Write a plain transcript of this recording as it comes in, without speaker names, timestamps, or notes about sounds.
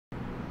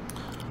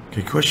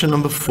Okay, question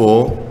number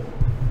 4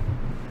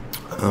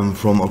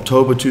 from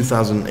October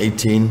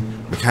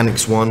 2018,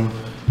 Mechanics 1,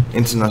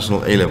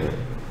 International A-Level.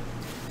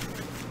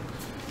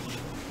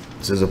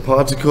 It says a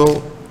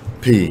particle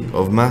P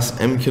of mass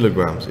m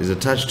kilograms is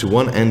attached to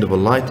one end of a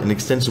light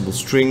inextensible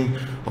string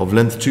of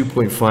length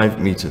 2.5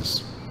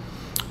 meters.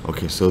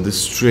 Okay, so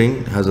this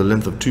string has a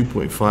length of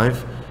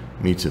 2.5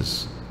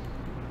 meters.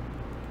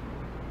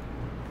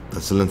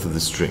 That's the length of the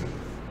string.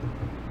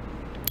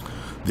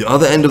 The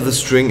other end of the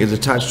string is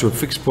attached to a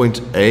fixed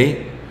point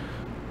A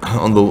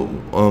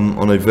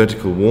on a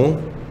vertical wall.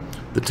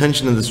 The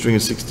tension in the string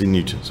is 16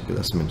 newtons. Okay,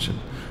 that's mentioned.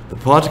 The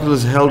particle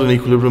is held in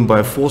equilibrium by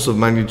a force of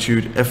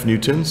magnitude F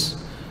newtons,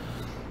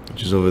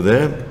 which is over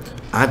there,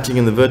 acting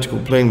in the vertical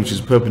plane, which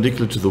is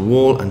perpendicular to the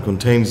wall and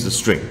contains the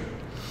string.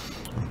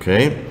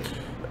 Okay.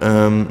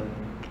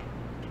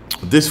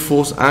 This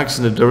force acts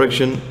in a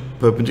direction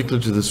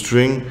perpendicular to the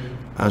string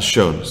as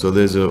shown. So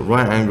there's a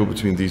right angle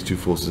between these two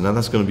forces. Now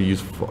that's going to be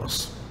useful for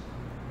us.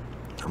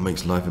 That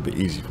makes life a bit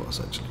easy for us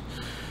actually.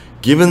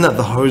 Given that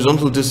the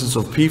horizontal distance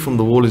of P from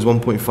the wall is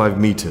 1.5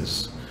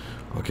 meters.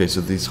 Okay,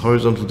 so this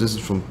horizontal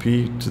distance from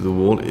P to the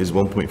wall is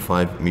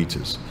 1.5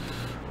 meters.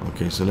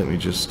 Okay, so let me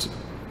just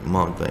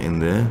mark that in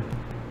there.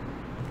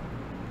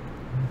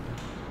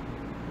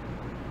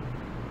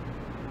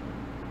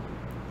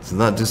 So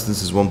that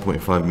distance is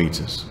 1.5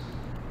 meters.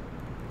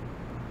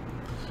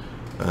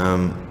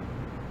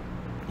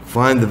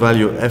 Find the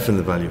value of F and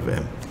the value of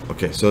M.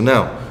 Okay, so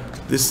now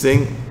this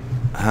thing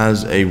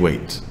has a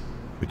weight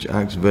which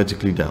acts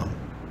vertically down,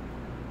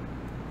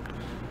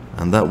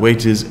 and that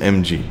weight is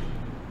mg,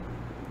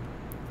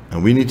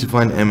 and we need to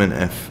find M and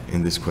F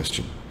in this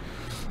question.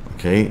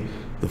 Okay,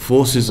 the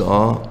forces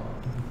are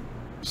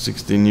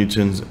 16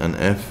 newtons and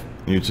F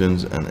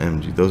newtons and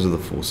mg. Those are the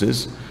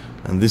forces,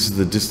 and this is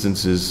the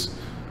distances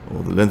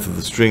or the length of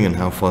the string and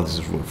how far this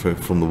is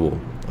from the wall.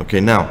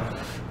 Okay, now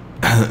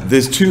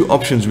there's two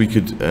options we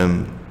could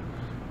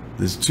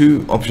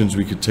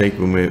take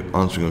when we're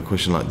answering a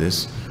question like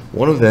this.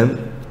 One of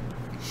them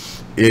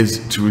is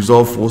to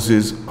resolve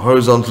forces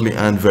horizontally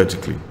and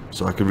vertically.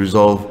 So I could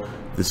resolve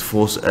this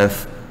force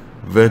F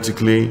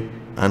vertically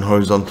and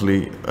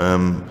horizontally,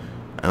 and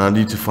I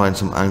need to find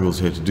some angles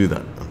here to do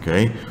that.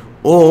 Okay,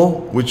 or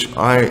which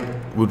I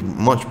would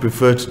much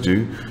prefer to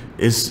do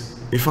is,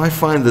 if I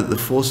find that the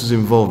forces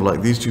involved,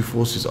 like these two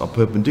forces, are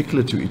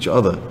perpendicular to each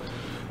other,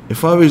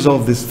 if I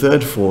resolve this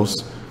third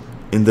force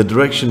in the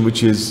direction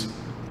which is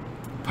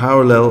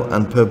parallel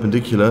and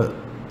perpendicular,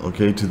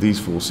 okay, to these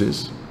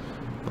forces.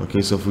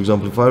 Okay, so for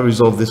example, if I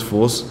resolve this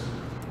force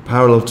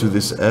parallel to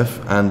this F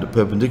and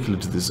perpendicular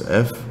to this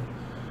F,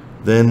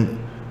 then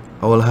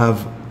I will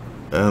have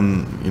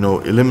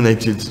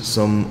eliminated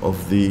some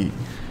of the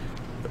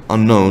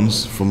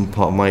unknowns from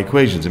part of my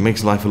equations. It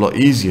makes life a lot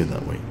easier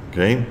that way.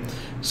 Okay,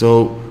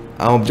 so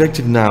our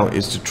objective now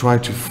is to try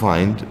to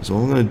find, so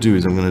what I'm going to do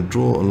is I'm going to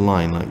draw a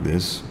line like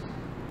this.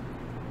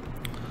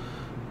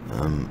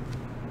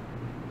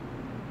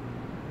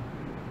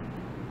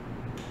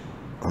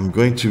 I'm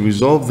going to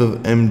resolve the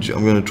mg,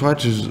 I'm going to try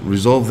to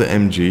resolve the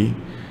mg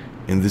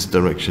in this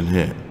direction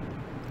here.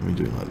 Let me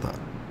do it like that.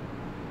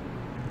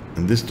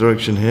 In this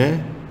direction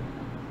here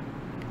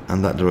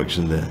and that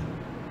direction there.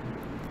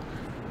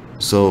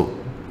 So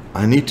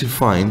I need to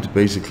find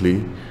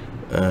basically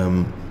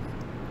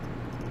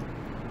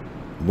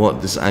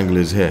what this angle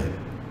is here.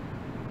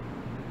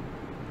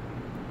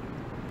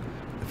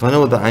 If I know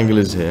what the angle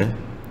is here,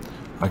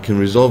 I can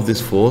resolve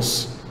this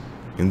force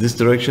in this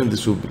direction.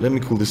 This will be, let me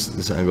call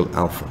this angle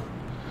alpha.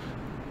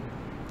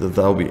 That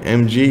will be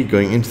mg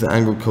going into the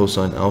angle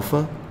cosine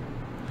alpha,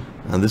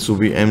 and this will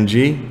be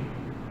mg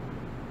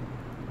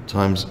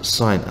times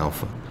sine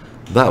alpha.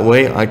 That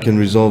way I can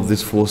resolve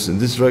this force in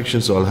this direction,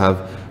 so I'll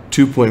have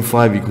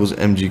 2.5 equals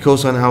mg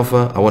cosine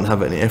alpha. I won't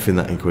have any f in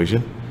that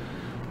equation,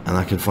 and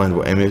I can find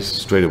what m is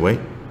straight away.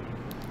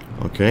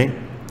 Okay,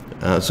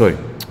 sorry,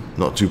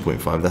 not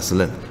 2.5, that's the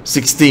length.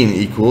 16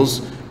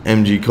 equals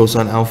mg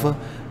cosine alpha,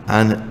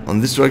 and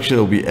on this direction it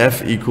will be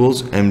f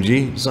equals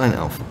mg sine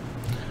alpha.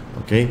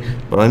 Okay,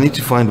 but I need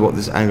to find what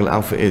this angle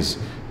alpha is.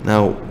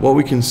 Now what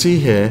we can see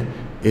here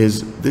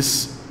is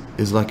this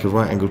is like a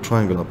right angle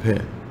triangle up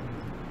here,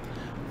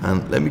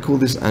 and let me call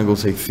this angle,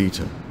 say,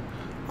 theta.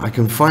 I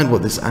can find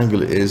what this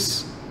angle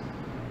is.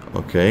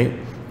 Okay,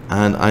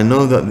 and I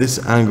know that this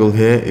angle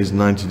here is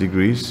 90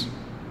 degrees.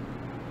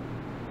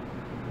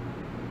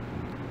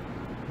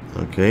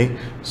 Okay,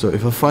 so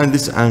if I find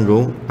this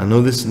angle, I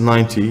know this is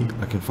 90,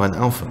 I can find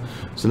alpha.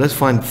 So let's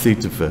find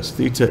theta first.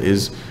 Theta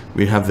is,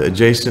 we have the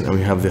adjacent and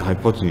we have the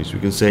hypotenuse. We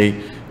can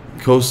say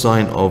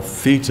cosine of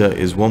theta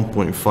is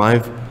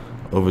 1.5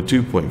 over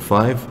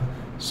 2.5.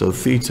 So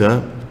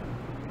theta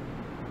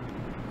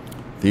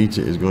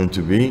is going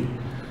to be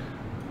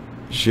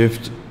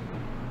shift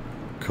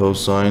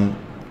cosine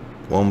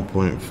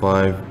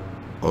 1.5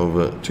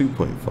 over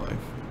 2.5.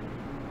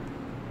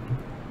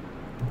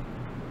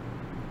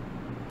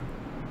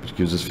 Which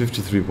gives us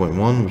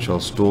 53.1, which I'll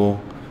store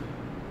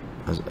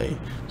as A.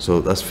 So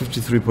that's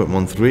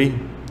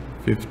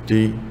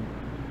 53.13,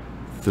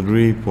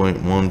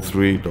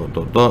 3.13 dot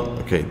dot dot.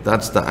 Okay,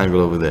 that's the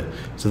angle over there.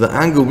 So the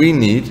angle we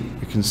need,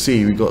 you can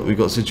see we got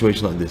a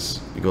situation like this.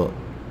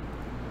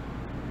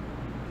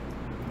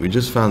 We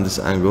just found this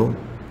angle,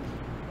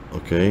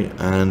 okay,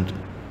 and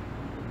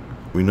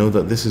we know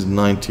that this is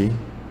 90,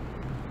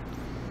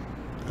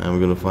 and we're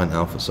going to find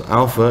alpha. So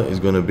alpha is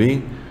going to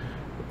be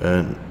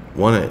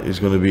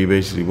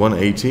basically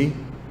 180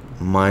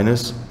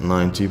 minus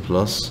 90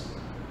 plus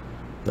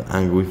the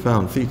angle we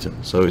found, theta.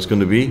 So it's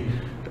going to be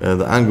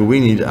the angle we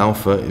need,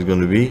 alpha, is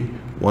going to be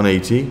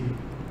 180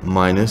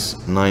 minus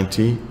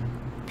 90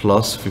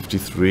 plus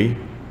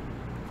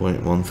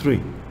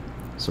 53.13.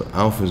 So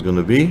alpha is going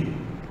to be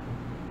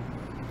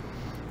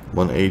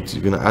 180.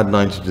 You're going to add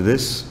 90 to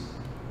this,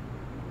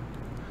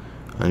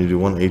 and you do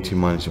 180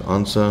 minus your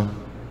answer,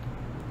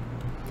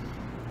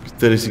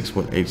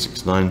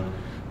 36.869.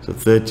 So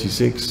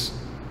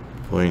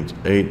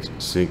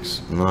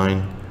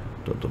 36.869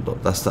 dot dot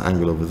dot. That's the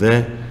angle over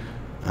there,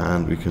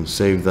 and we can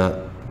save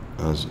that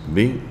as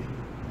B.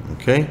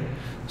 Okay,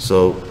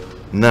 so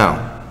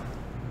now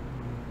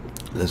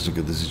let's look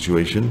at the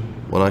situation.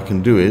 What I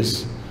can do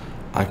is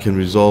I can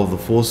resolve the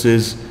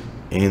forces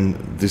in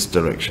this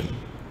direction.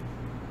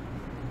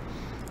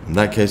 In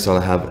that case,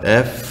 I'll have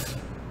F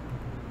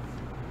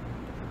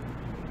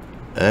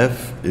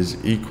is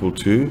equal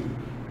to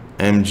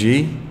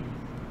mg.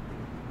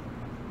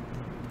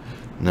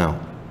 Now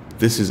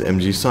this is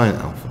mg sine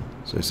alpha,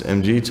 so it's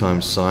mg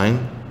times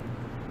sine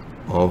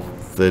of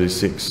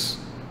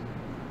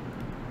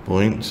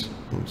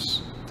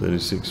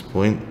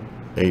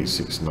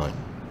 36.869.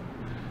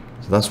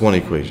 So that's one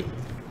equation.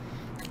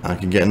 I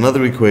can get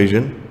another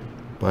equation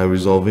by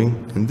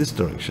resolving in this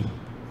direction,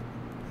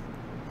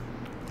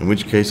 in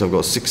which case I've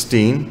got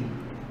 16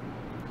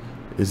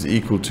 is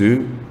equal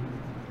to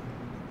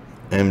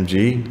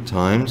mg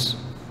times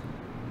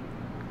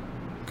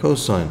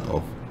cosine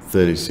of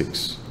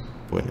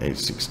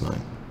 36.869.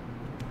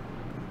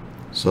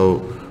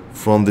 So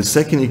from the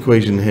second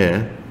equation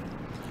here,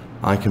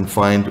 I can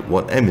find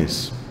what m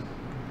is.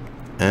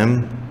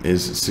 M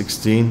is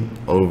 16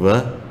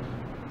 over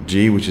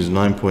g, which is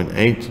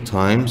 9.8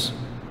 times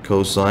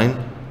cosine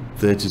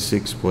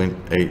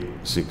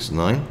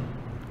 36.869.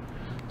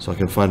 So I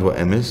can find what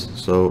m is.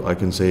 So I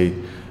can say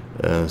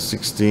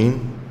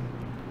 16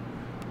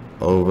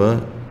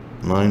 over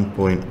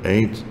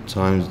 9.8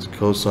 times the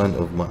cosine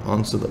of my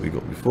answer that we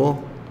got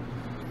before.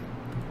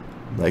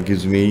 That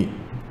gives me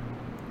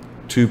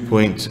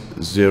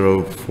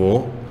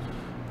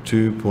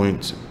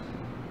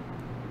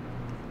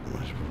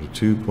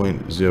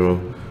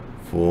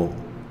 2.04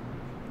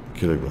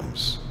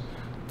 kilograms.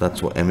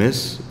 That's what m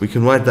is. We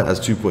can write that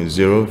as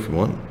 2.0 if you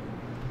want,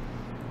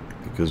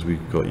 because we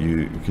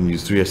can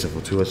use 3SF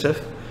or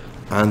 2SF.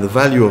 And the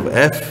value of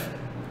f,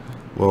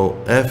 well,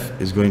 f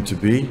is going to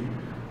be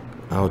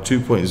our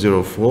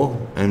 2.04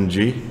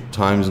 mg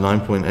times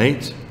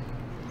 9.8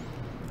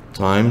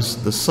 times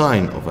the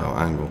sine of our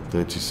angle,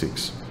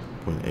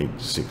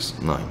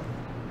 36.869.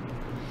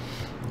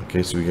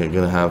 Okay, so we're going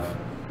to have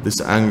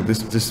this angle,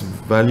 this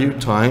value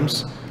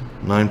times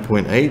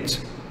 9.8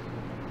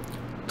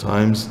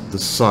 times the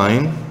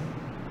sine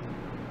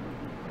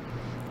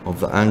of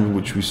the angle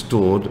which we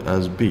stored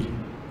as B,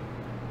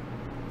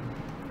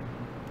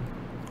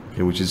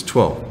 okay, which is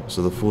 12.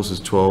 So the force is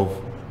 12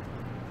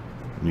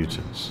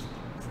 newtons.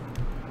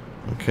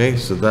 Okay,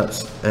 so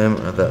that's M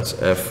and that's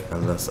F,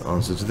 and that's the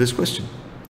answer to this question.